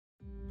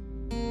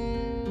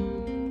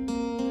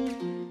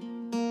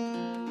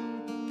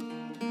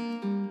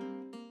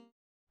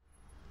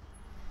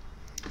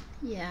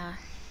Yeah.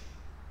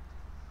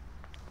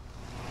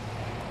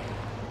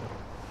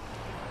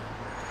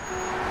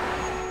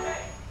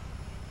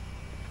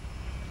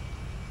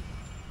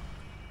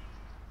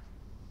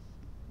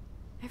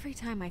 Every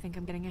time I think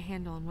I'm getting a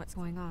handle on what's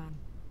going on,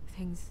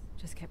 things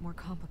just get more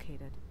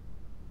complicated.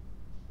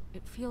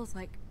 It feels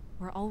like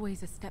we're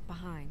always a step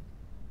behind.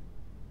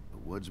 The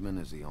woodsman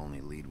is the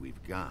only lead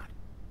we've got,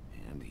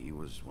 and he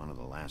was one of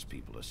the last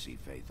people to see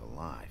Faith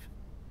alive.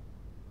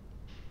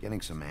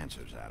 Getting some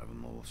answers out of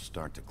him will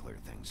start to clear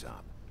things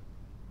up.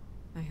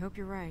 I hope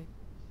you're right.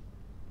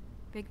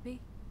 Bigby?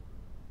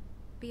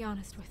 Be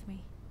honest with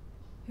me.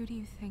 Who do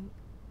you think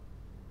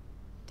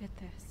did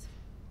this?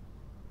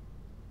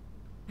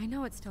 I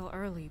know it's still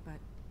early, but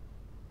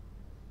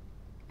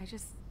I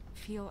just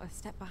feel a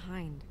step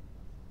behind.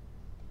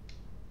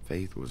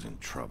 Faith was in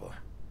trouble,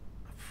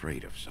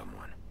 afraid of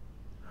someone.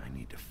 I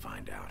need to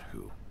find out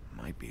who.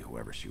 Might be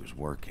whoever she was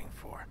working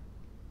for.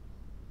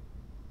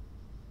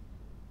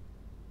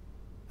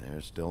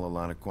 There's still a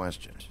lot of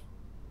questions.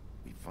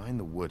 We find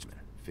the woodsman,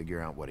 figure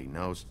out what he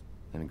knows,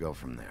 and go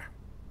from there.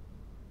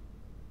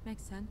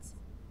 Makes sense.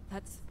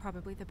 That's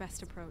probably the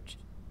best approach.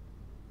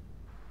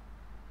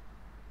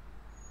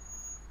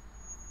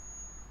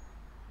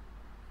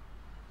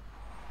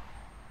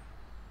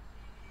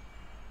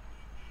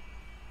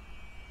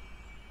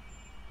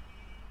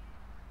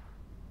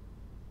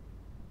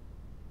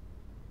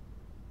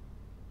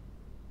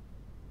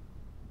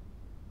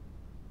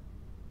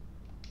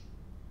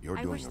 You're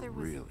I doing wish a there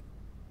was- really...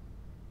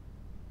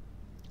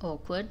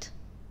 Awkward.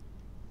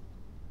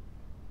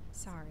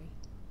 Sorry.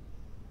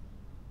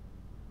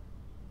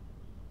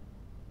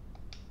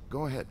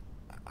 Go ahead.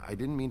 I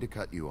didn't mean to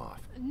cut you off.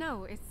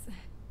 No, it's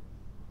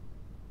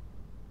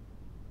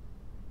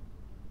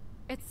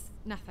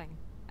nothing.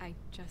 I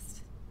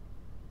just...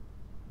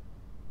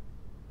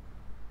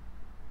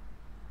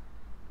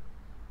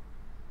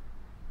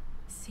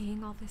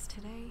 Seeing all this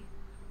today,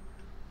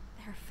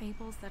 there are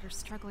fables that are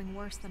struggling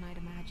worse than I'd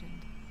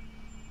imagined.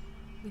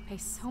 We pay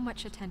so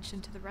much attention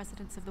to the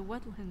residents of the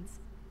woodlands.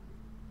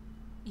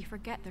 You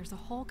forget there's a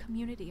whole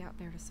community out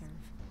there to serve.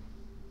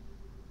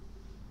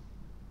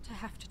 To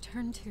have to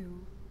turn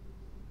to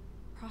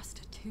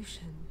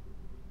prostitution.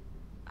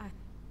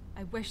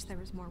 I wish there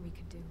was more we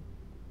could do.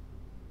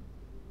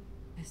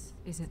 This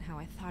isn't how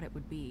I thought it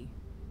would be.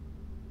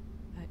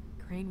 But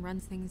Crane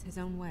runs things his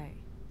own way.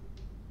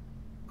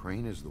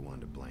 Crane is the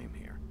one to blame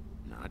here,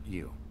 not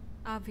you.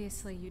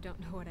 Obviously, you don't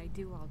know what I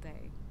do all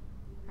day.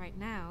 Right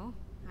now,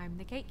 I'm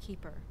the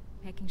gatekeeper,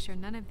 making sure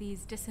none of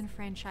these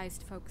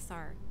disenfranchised folks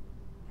are,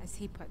 as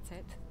he puts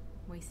it,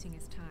 wasting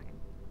his time.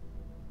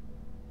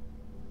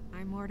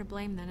 I'm more to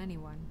blame than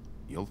anyone.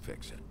 You'll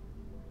fix it.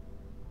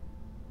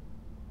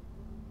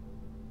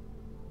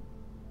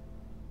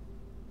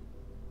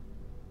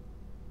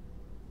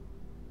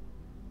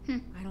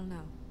 I don't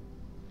know.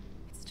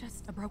 It's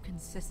just a broken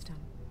system.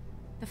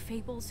 The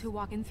Fables who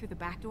walk in through the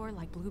back door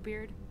like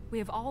Bluebeard, we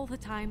have all the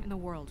time in the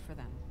world for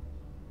them.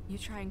 You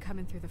try and come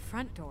in through the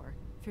front door,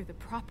 through the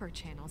proper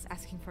channels,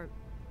 asking for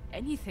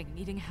anything,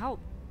 needing help.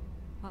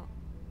 Well,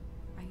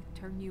 I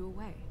turn you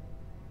away.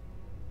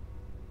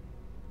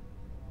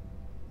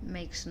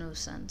 Makes no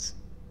sense.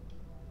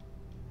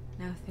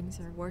 Now things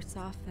are worse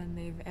off than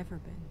they've ever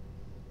been.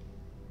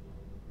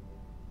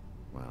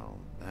 Well,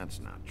 that's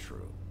not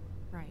true.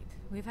 Right.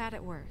 We've had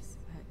it worse,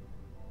 but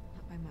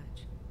not by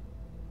much.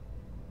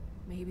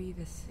 Maybe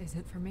this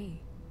isn't for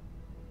me.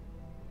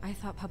 I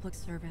thought public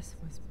service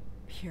was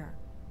pure.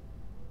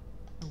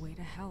 A way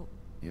to help.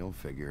 You'll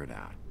figure it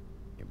out.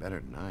 You're better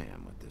than I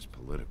am with this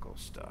political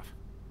stuff.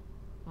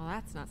 Well,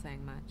 that's not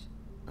saying much.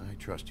 I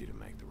trust you to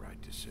make the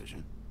right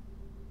decision.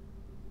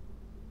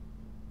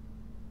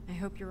 I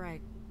hope you're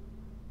right.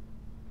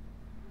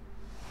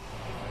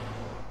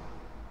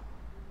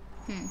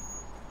 Yeah,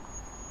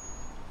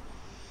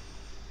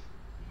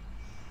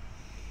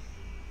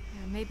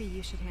 maybe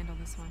you should handle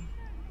this one.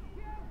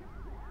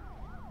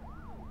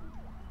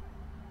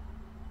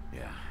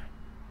 Yeah,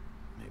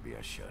 maybe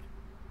I should.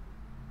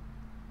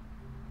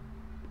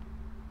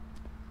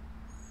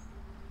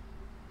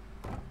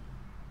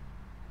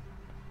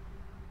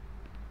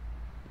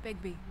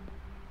 Bigby.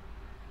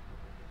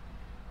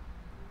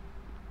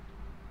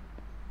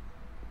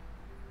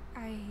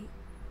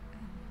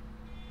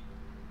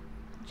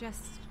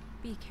 Just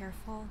be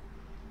careful,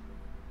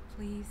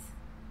 please.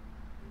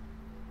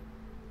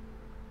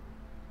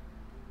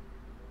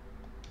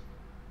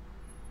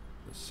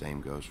 The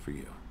same goes for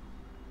you.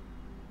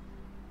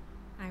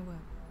 I will.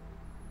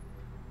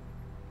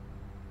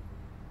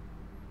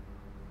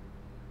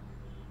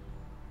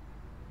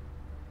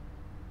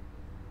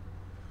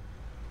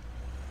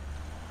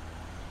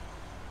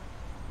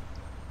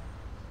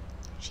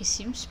 She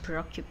seems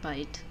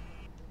preoccupied.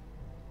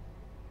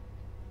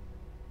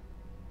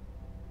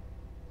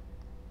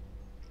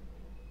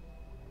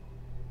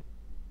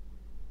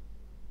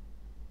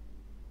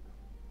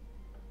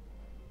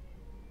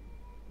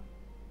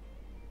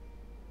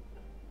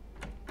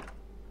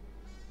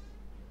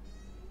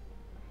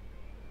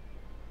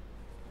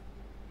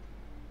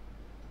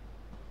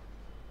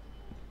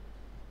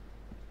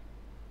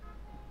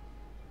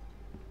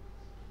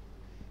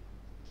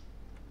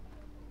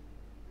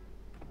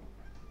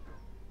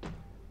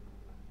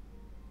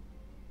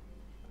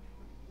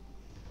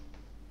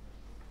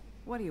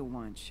 What do you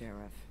want,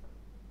 Sheriff?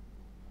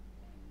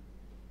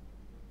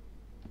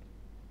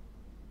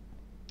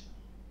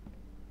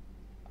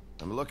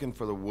 I'm looking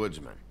for the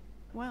woodsman.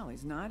 Well,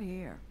 he's not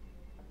here.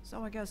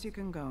 So I guess you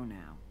can go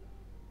now.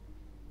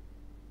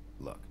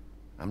 Look,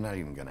 I'm not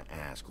even gonna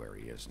ask where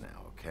he is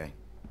now, okay?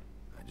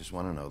 I just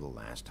want to know the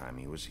last time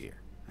he was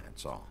here.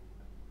 That's all.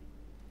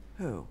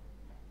 Who?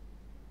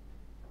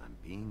 I'm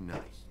being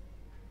nice,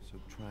 so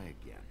try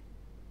again.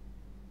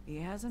 He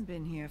hasn't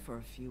been here for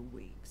a few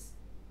weeks.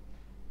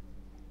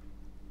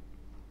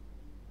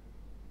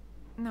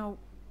 No,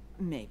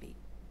 maybe.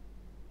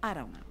 I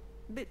don't know.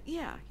 But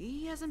yeah,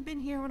 he hasn't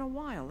been here in a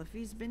while, if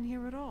he's been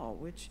here at all,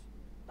 which...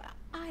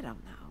 I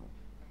don't know.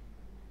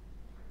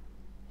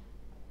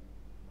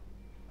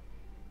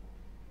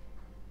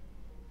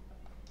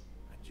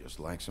 I'd just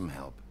like some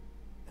help,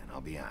 and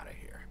I'll be out of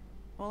here.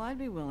 Well, I'd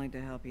be willing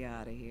to help you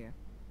out of here.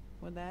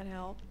 Would that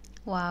help?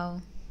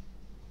 Wow.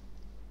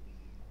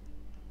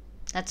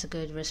 That's a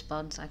good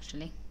response,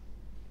 actually.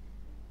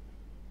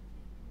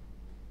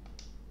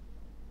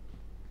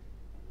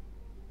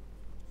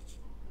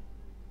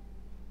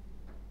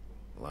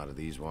 A lot of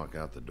these walk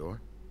out the door?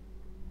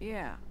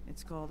 Yeah,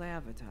 it's called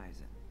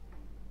advertising.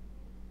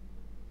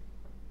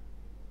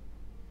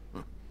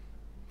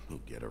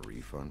 You get a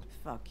refund?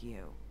 Fuck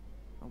you.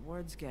 The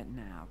word's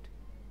getting out.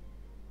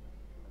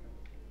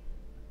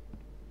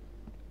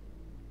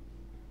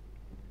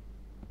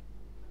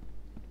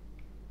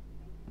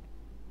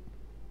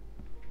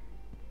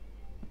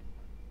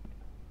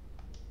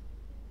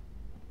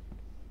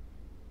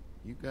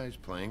 You guys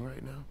playing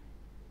right now?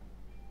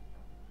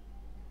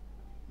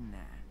 Nah.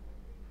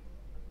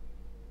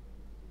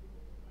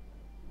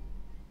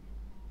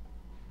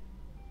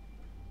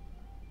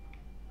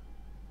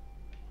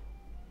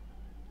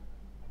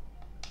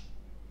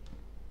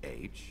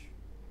 H?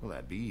 Well,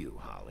 that'd be you,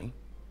 Holly.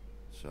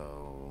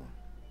 So,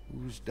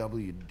 who's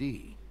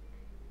WD?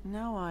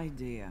 No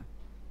idea.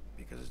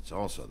 Because it's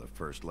also the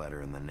first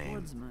letter in the name.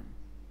 Woodsman.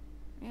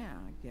 Yeah,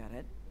 I get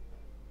it.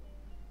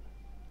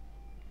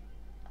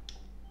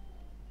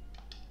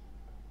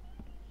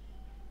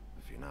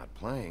 If you're not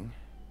playing,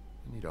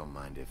 then you don't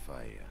mind if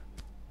I,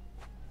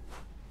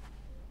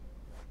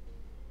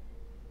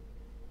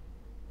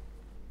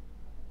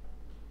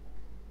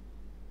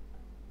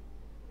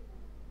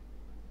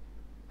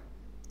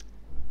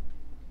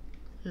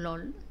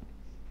 Lol.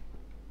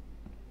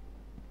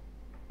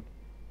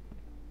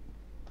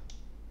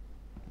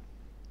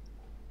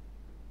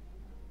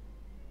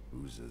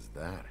 Whose is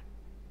that?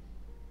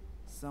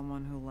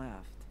 Someone who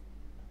left.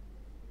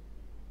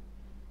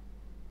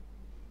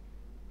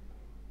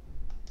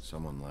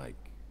 Someone like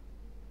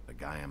the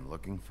guy I'm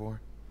looking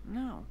for?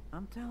 No,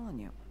 I'm telling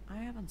you. I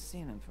haven't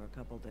seen him for a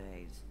couple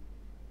days.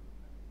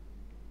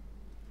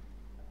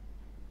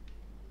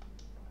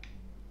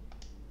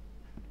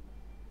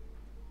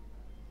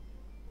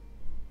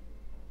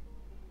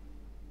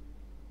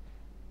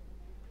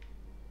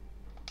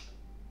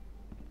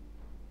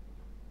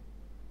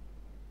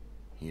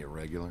 He a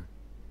regular?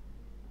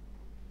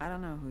 I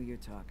don't know who you're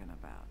talking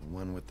about. The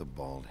one with the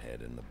bald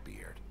head and the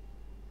beard.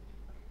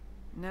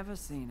 Never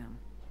seen him.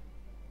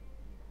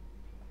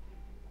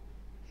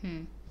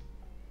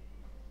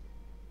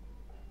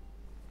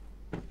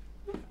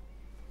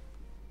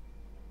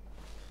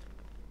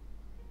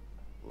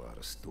 A lot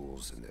of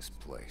stools in this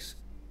place.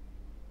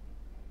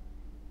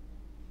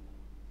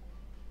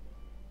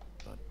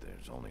 But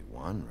there's only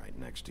one right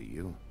next to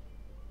you.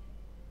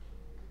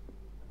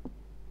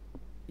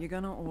 You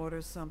gonna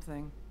order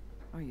something?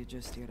 Or you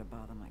just here to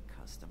bother my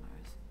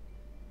customers?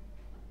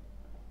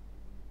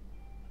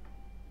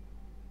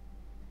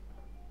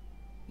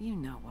 You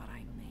know what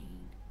I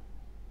mean.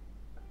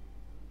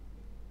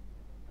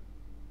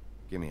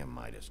 Give me a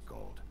Midas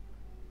Gold.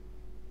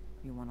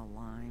 You want a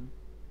lime?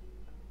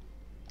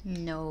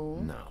 No.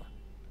 No.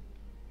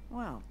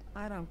 Well,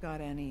 I don't got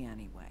any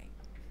anyway.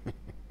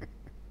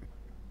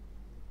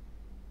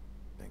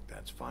 Think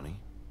that's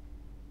funny?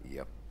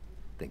 Yep.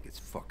 Think it's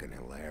fucking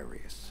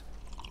hilarious.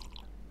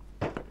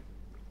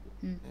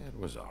 It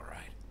was all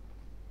right.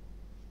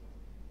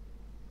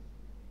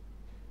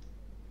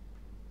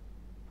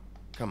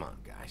 Come on,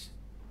 guys.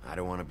 I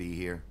don't want to be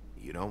here.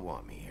 You don't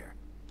want me here.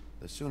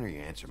 The sooner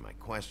you answer my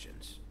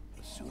questions,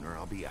 the sooner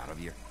I'll be out of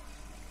here.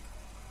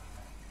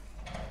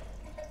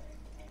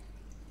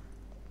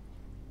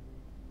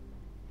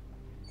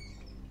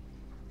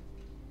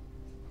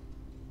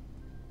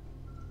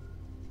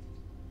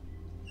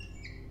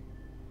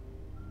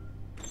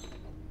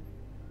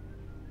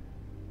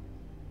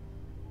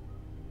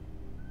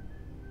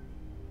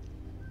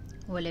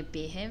 Will it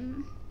be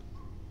him?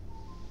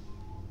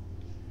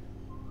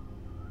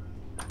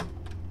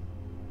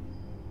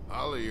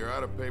 Holly, you're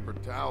out of paper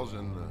towels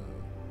and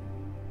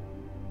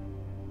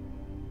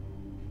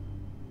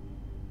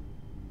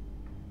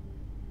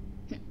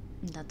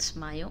That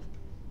smile.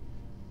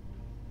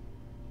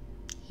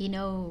 He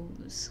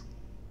knows.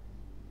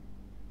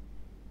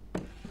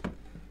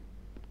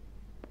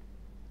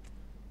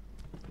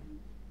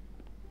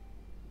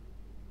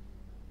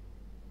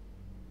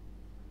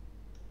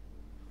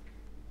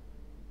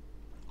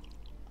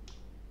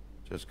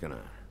 Just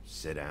gonna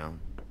sit down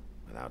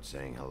without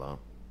saying hello?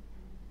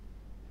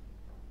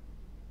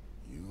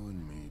 You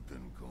and me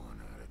been going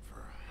at it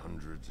for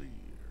hundreds of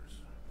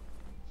years.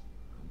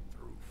 I'm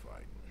through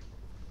fighting.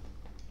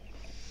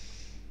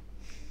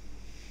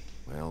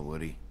 Well,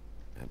 Woody,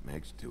 that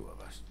makes two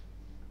of us.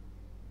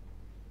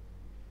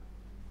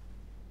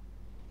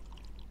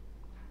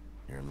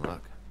 You're in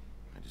luck.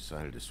 I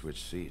decided to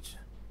switch seats.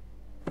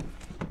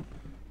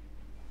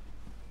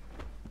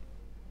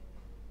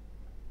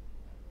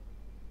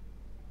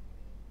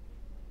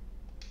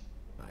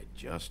 I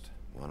just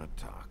want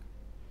to talk.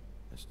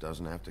 This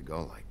doesn't have to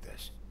go like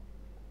this.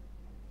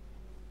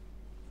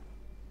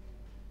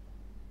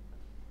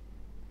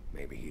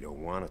 Maybe he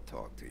don't want to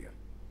talk to you.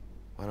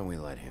 Why don't we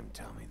let him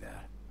tell me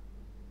that?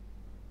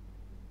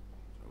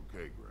 It's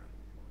okay, Grant.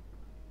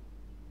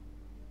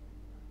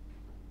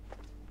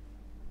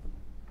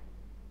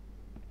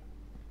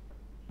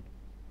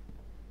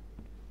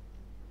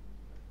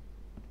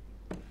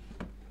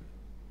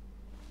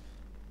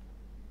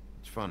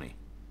 It's funny.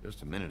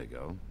 Just a minute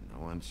ago, no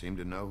one seemed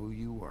to know who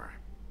you were.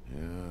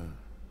 Yeah,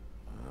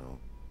 well,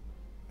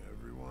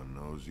 everyone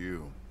knows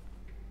you.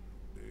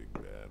 Big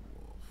bad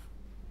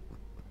wolf.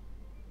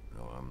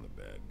 Now I'm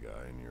the bad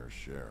guy and you're a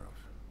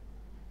sheriff.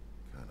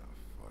 Kind of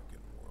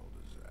fucking world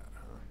is that,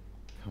 huh?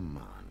 Come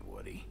on,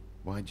 Woody.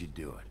 Why'd you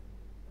do it?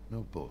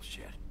 No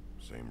bullshit.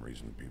 Same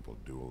reason people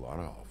do a lot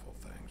of awful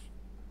things.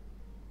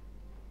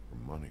 For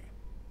money.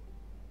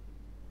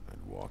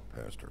 I'd walk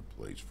past her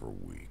place for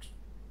weeks.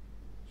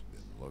 She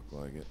didn't look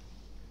like it.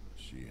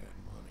 She had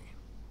money.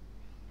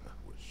 I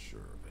was sure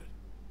of it.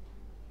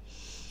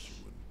 She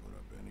wouldn't put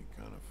up any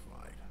kind of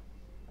fight.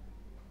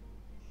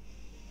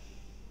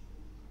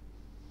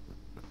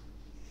 I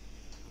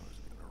was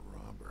gonna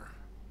rob her.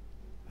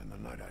 And the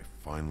night I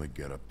finally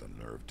get up the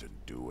nerve to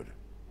do it,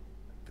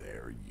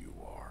 there you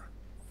are,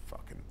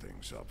 fucking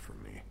things up for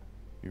me.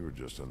 You were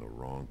just in the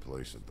wrong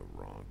place at the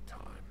wrong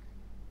time.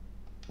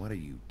 What are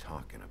you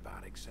talking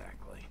about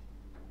exactly?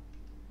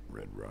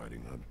 Red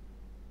Riding Hood,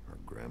 her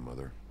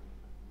grandmother.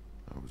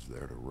 I was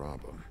there to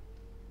rob him.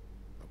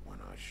 But when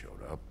I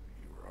showed up,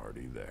 you were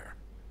already there,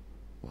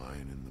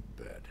 lying in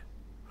the bed.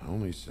 I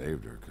only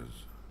saved her because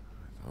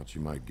I thought she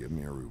might give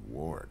me a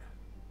reward.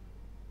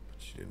 But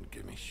she didn't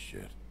give me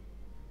shit.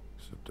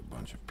 Except a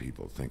bunch of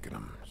people thinking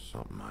I'm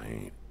something I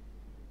ain't.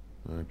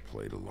 I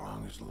played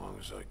along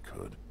as I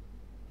could.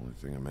 Only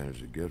thing I managed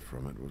to get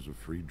from it was a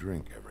free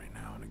drink every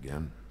now and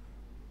again.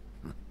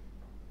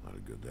 Not a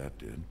good that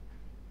did.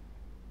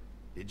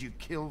 Did you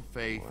kill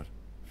Faith? What?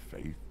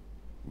 Faith?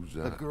 Who's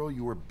that? The girl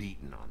you were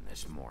beating on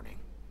this morning.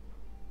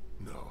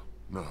 No.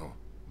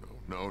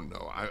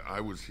 I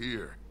was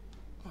here.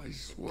 I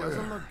swear.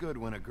 Doesn't look good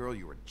when a girl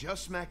you were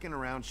just smacking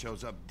around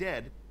shows up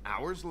dead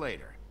hours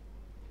later.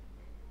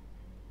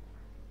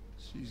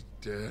 She's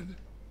dead?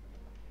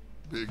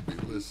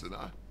 Bigby, listen,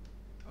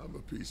 I'm a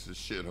piece of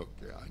shit,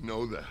 okay? I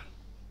know that.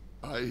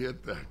 I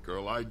hit that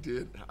girl, I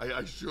did.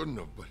 I shouldn't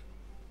have, but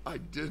I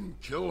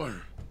didn't kill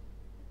her.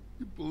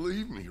 You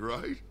believe me,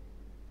 right?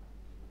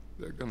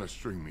 They're gonna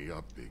string me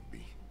up,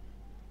 Bigby.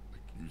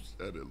 Like you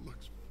said, it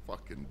looks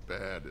fucking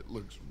bad. It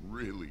looks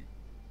really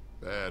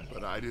bad,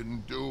 but I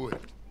didn't do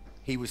it.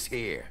 He was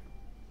here.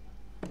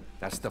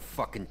 That's the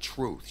fucking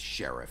truth,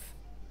 Sheriff.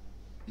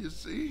 You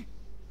see?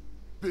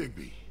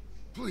 Bigby,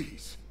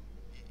 please.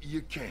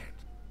 You can't.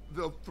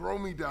 They'll throw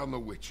me down the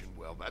witching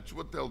well. That's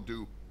what they'll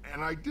do.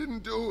 And I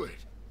didn't do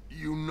it.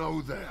 You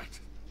know that.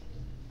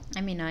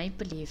 I mean, I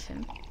believe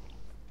him.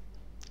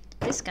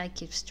 This guy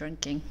keeps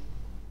drinking.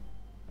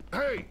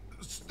 Hey,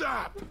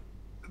 stop!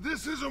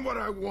 This isn't what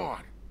I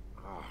want.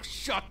 Oh,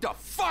 shut the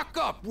fuck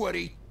up,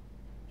 Woody!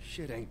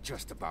 Shit ain't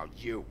just about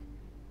you.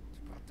 It's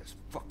about this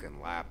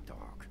fucking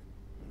lapdog.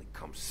 Only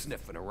comes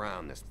sniffing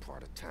around this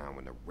part of town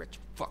when the rich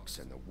fucks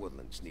in the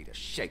woodlands need a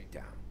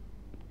shakedown.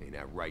 Ain't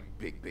that right,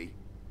 Bigby?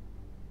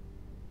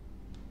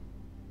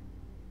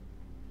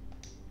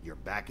 You're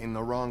backing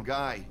the wrong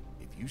guy.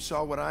 If you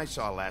saw what I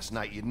saw last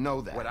night, you'd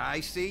know that. What I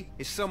see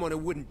is someone who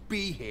wouldn't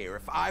be here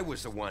if I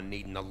was the one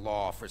needing the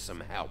law for some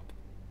help.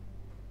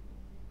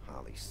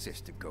 Holly's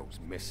sister goes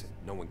missing.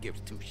 No one gives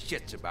two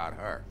shits about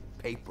her.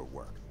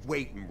 Paperwork,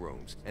 waiting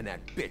rooms, and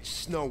that bitch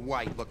Snow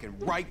White looking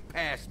right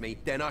past me,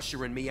 then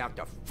ushering me out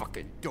the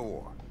fucking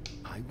door.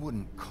 I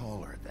wouldn't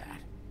call her that.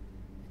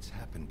 It's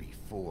happened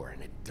before,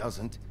 and it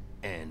doesn't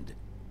end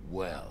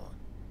well.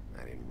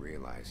 I didn't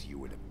realize you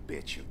were the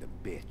bitch of the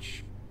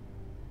bitch.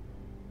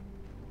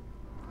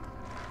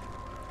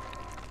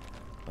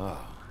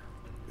 Oh,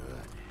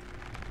 good.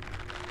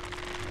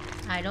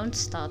 I don't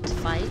start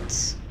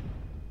fights.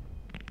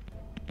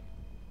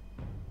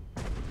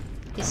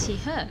 Is he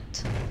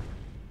hurt?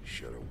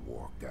 Should have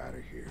walked out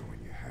of here when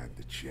you had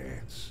the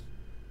chance.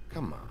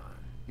 Come on,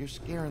 you're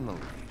scaring the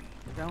lady.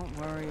 Don't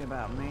worry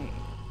about me.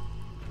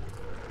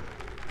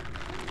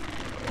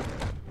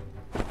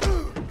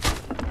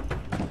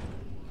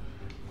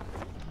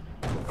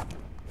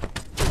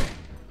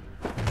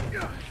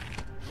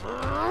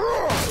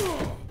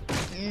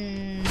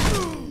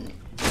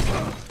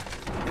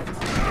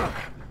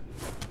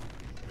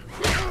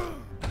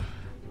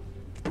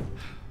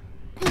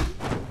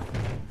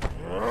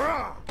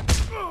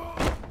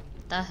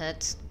 that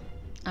hurts.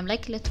 I'm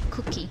like a little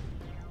cookie.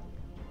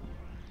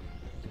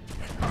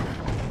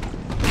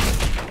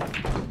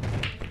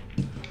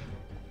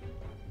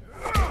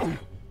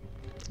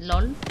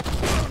 Lol.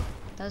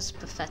 That was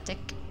pathetic.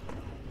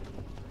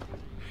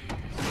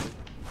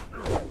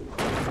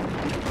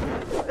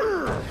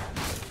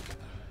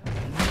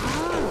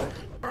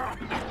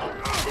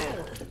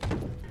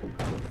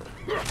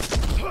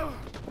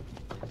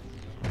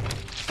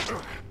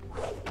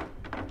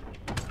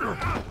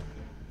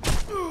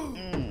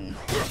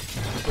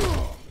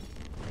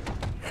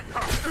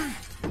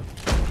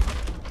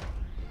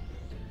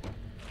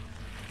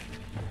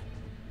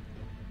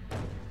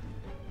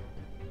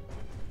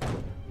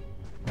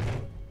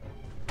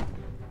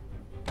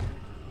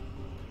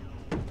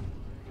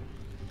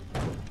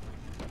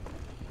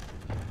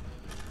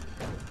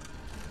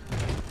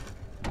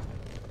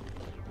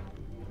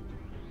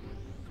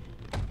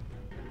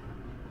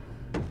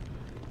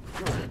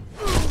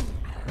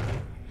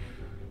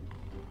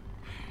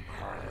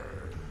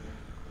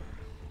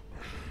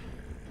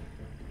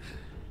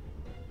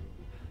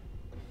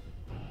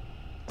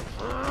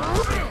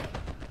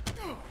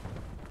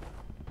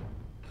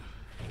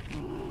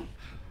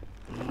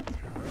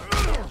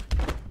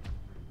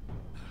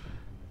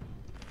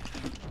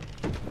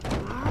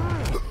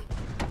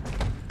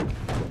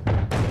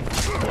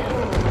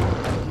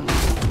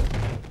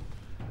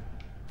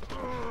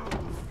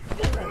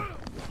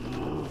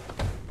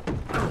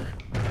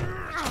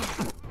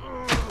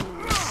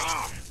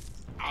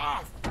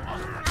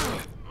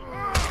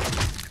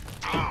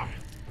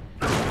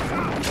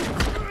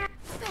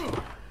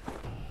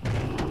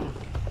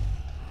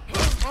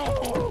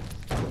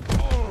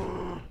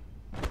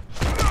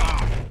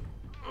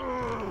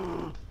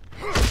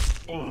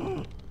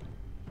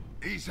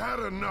 He's had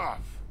enough.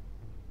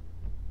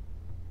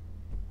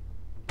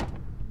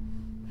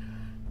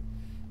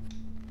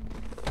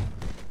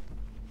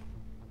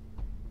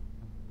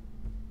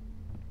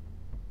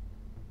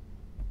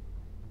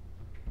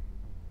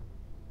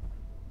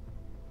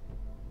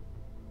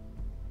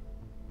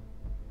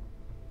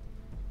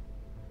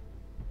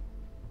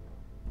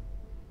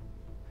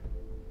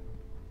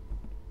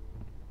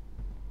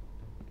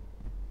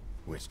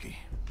 Whiskey.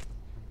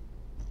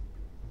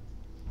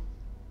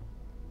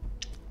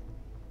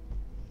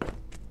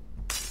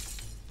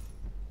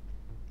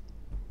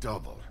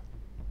 Double.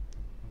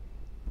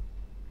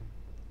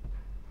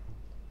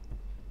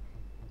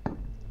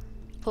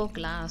 Poor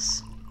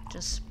glass.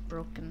 Just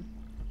broken.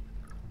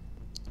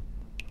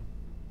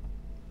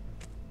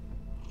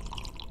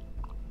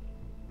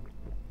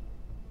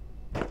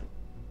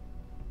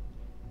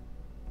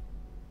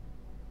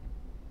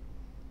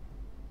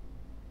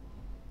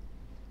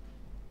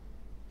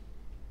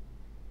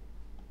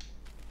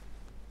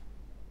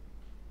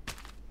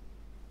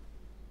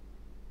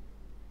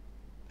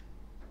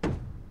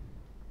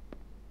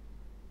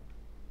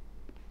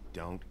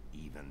 Don't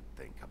even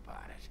think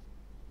about it.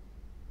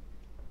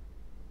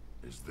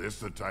 Is this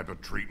the type of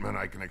treatment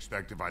I can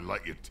expect if I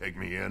let you take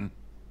me in?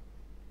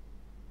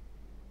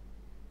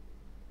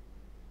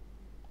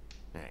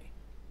 Hey,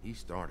 he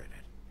started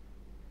it.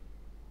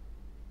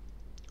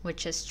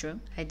 Which is true.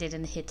 I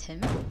didn't hit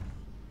him.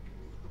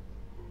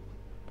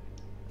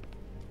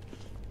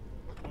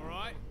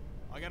 Alright,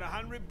 I got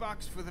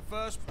 $100 for the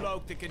first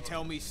bloke that can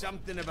tell me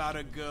something about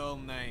a girl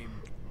named...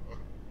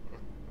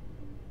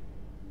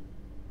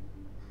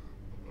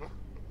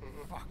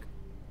 Fuck.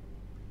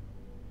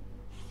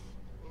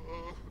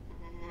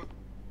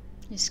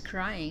 He's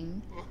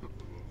crying.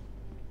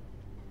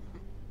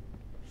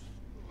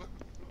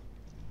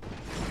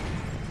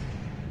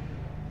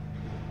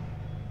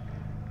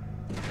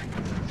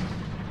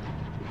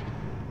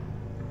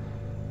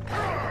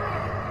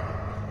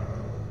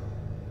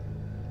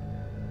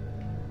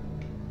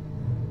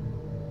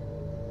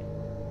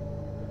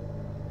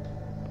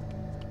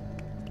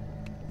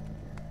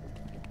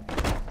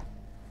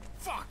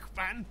 Fuck,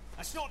 man!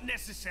 That's not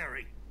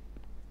necessary!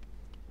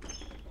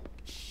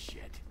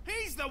 Shit.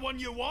 He's the one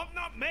you want,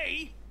 not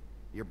me!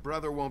 Your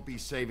brother won't be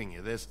saving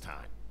you this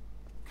time.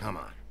 Come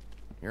on.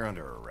 You're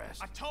under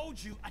arrest. I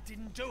told you I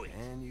didn't do it!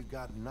 And you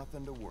got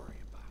nothing to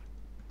worry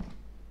about.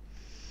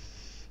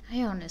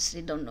 I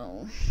honestly don't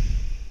know.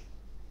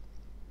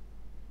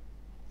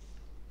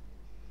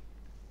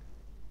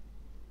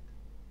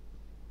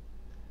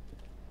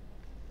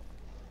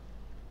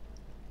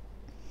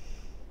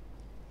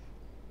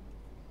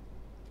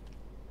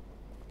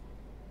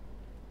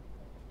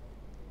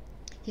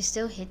 He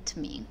still hit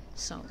me,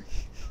 so...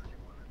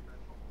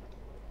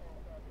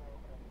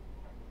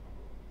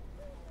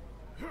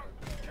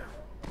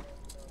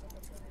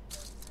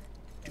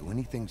 Do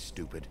anything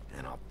stupid,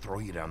 and I'll throw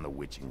you down the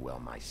witching well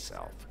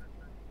myself.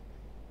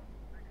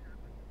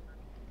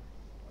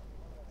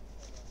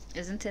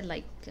 Isn't it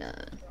like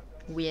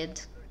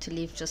weird to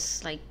leave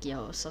just like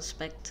your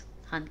suspect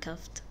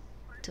handcuffed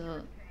to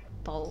a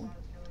pole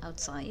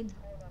outside?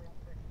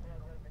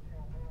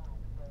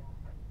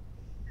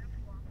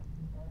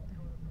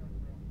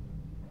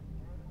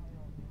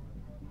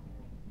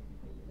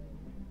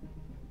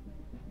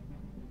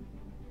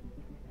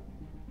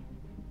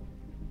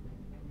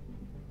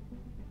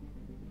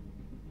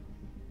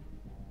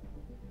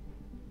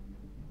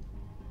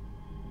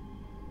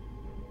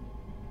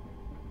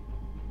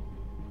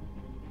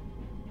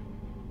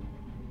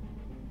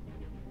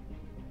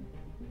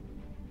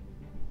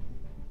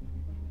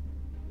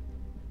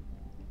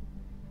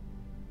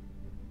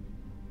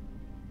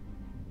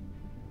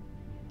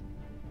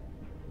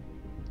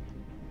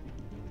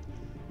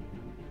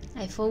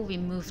 I thought we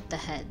moved the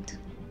head.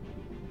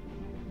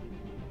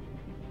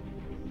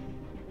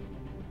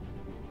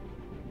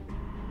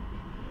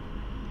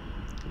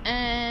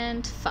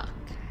 And fuck.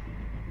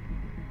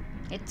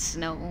 It's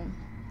snow.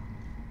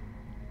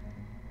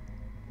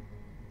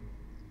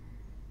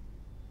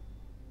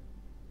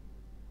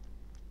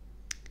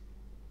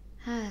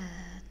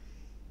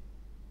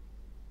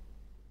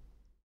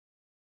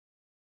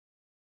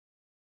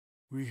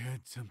 We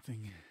had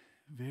something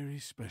very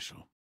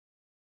special.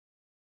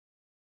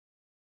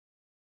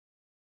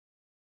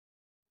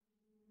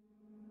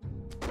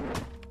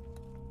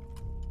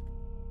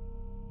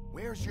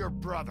 Where's your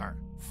brother?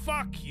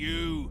 Fuck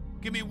you!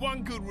 Give me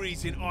one good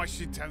reason I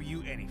should tell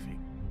you anything.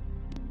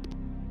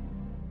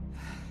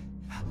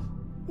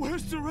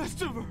 Where's the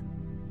rest of her?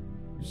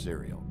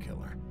 Serial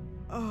killer.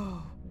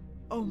 Oh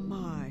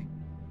my.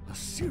 A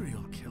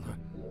serial killer?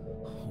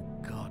 Oh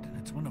God, and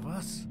it's one of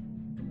us?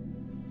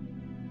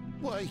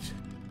 Wait,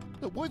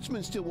 the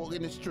woodsman's still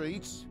walking the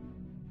streets.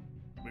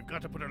 We've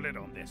got to put a lid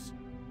on this.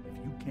 If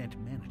you can't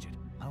manage it,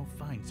 I'll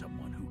find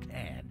someone who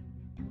can.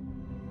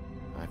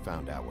 I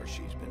found out where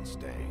she's been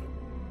staying.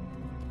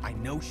 I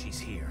know she's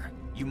here.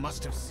 You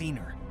must have seen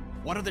her.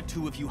 What are the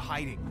two of you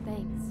hiding?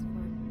 Thanks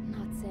for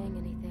not saying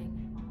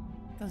anything.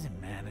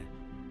 Doesn't matter.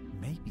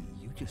 Maybe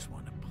you just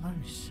want to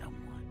punish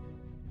someone.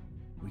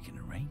 We can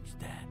arrange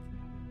that.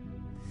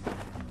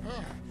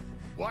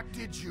 What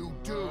did you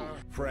do?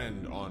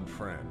 Friend on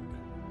friend.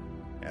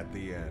 At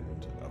the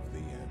end of the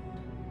end.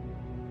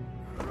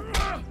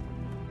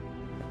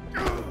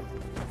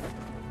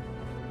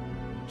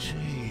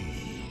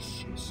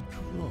 Jesus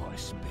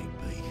Christ,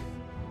 Bigby.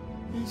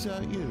 Is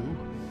that you?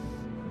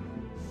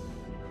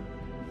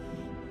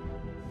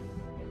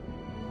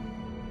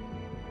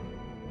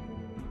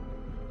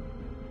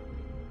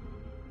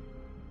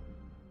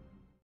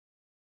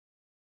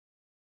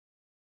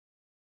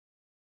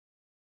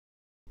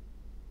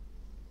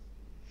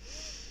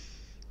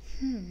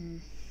 Hmm.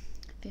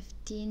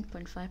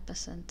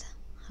 15.5%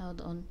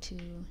 held on to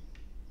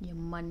your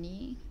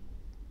money.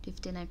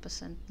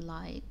 59%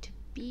 lied to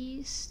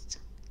Beast.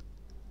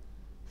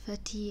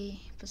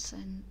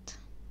 30%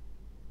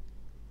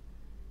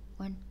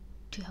 went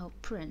to help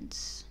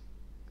Prince.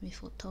 We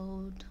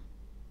foretold.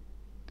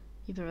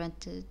 You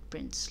prevented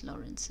Prince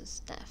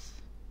Lawrence's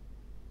death.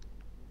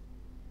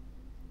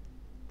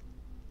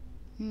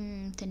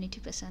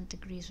 22%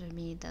 agrees with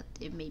me that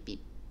it may be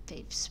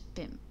Faith's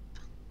pimp.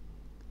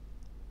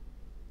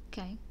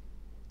 Okay.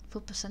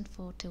 4%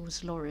 thought it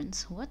was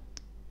Lawrence. What?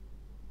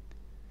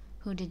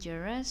 Who did you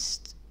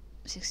arrest?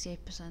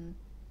 68%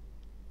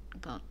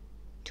 got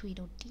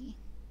Tweedledee.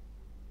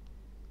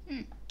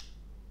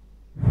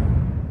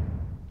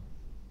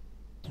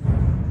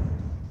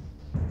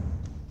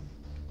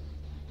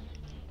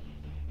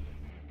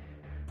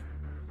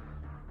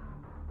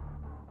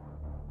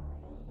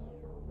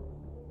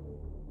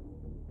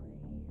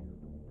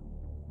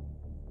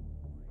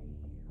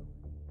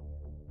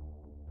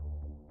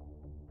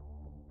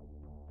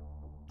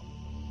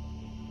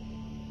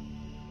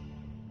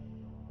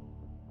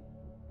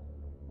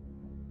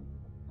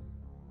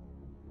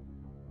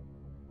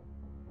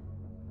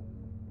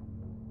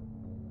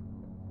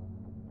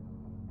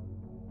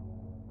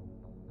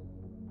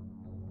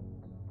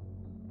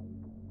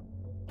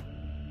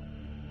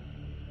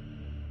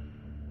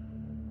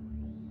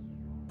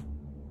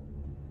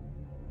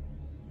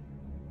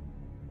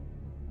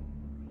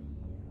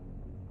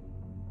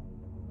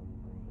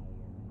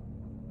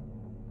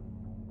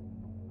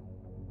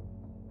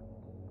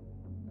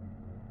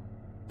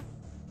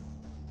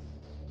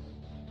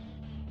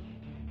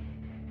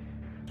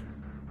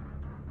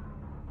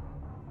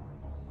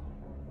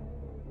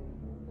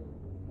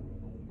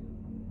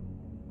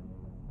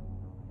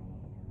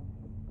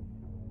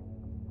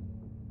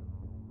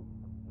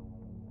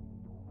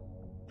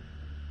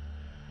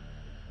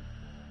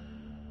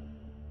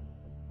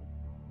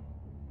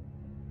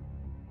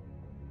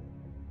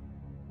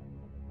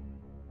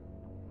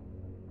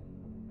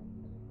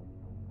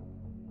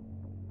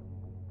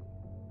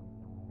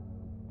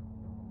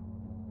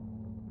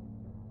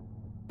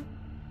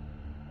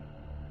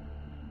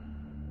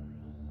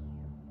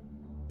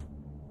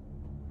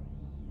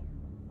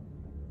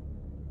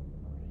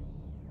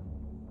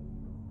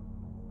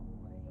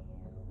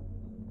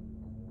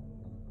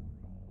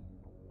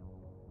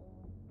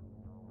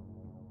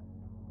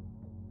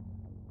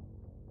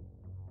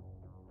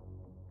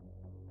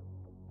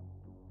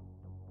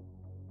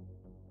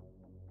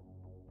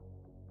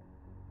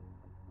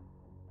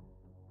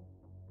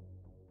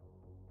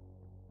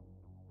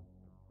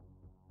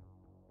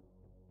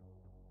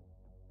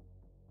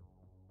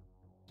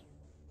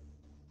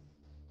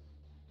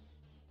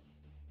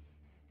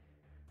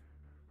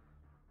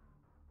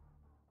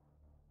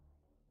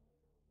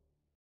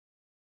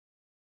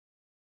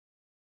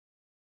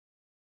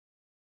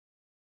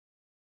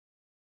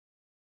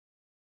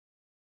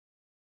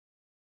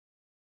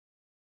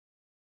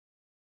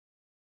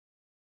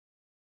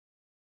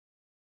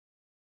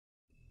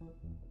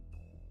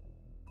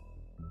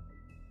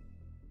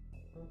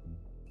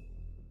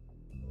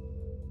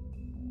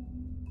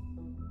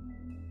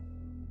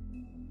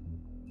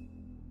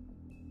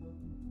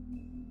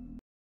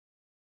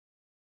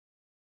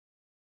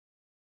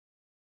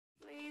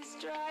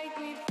 strike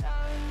me